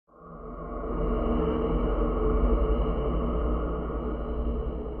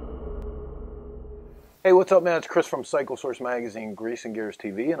Hey, what's up, man? It's Chris from Cycle Source Magazine, Grease and Gears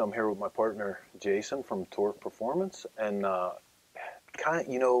TV, and I'm here with my partner Jason from Torque Performance. And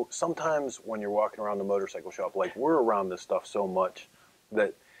sometimes when you're walking around the motorcycle shop, like we're around this stuff so much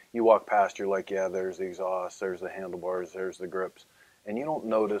that you walk past, you're like, yeah, there's the exhaust, there's the handlebars, there's the grips, and you don't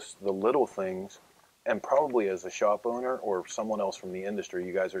notice the little things. And probably as a shop owner or someone else from the industry,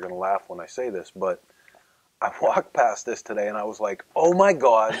 you guys are going to laugh when I say this, but I walked past this today and I was like, oh my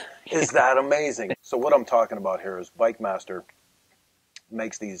God, is that amazing? So what I'm talking about here is Bike Master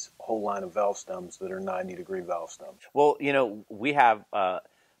makes these whole line of valve stems that are 90-degree valve stems. Well, we have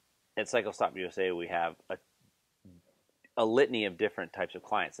at Cycle Stop USA, we have a litany of different types of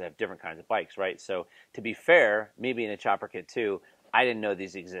clients that have different kinds of bikes, right? So to be fair, me being a chopper kid too, I didn't know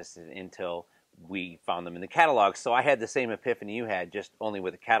these existed until we found them in the catalog. So I had the same epiphany you had, just only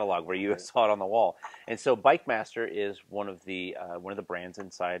with a catalog where you saw it on the wall. And so Bike Master is one of the brands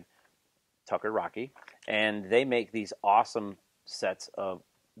inside Tucker Rocky, and they make these awesome sets of.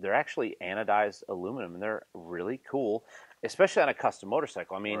 They're actually anodized aluminum, and they're really cool, especially on a custom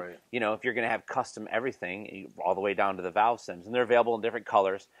motorcycle. I mean, Right. if you're going to have custom everything, all the way down to the valve stems, and they're available in different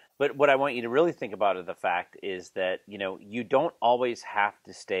colors. But what I want you to really think about is the fact is that, you don't always have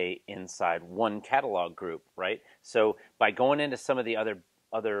to stay inside one catalog group, right? So by going into some of the other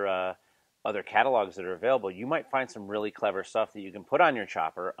catalogs that are available, you might find some really clever stuff that you can put on your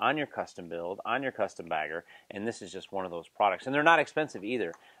chopper, on your custom build, on your custom bagger, and this is just one of those products. And they're not expensive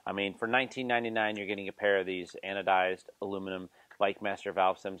either. I mean, for $19.99, you're getting a pair of these anodized aluminum Bike Master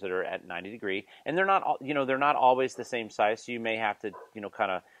valve stems that are at 90 degree, and they're not always the same size, so you may have to,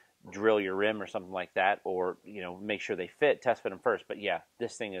 kind of drill your rim or something like that, or make sure they fit, test fit them first. But yeah,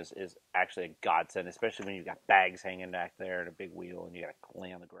 this thing is actually a godsend, especially when you've got bags hanging back there and a big wheel and you got to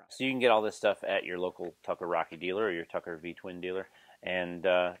lay on the ground. So you can get all this stuff at your local Tucker Rocky dealer or your Tucker V-Twin dealer, and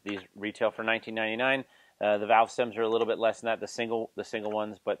these retail for $19.99. The valve stems are a little bit less than that, the single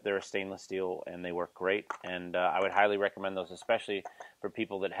ones, but they're a stainless steel and they work great. And I would highly recommend those, especially for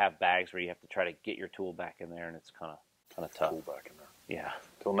people that have bags where you have to try to get your tool back in there, and it's kind of tough. Tool back in there. Yeah.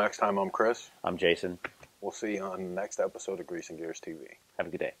 Till next time, I'm Chris. I'm Jason. We'll see you on the next episode of Grease and Gears TV. Have a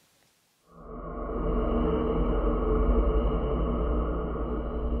good day.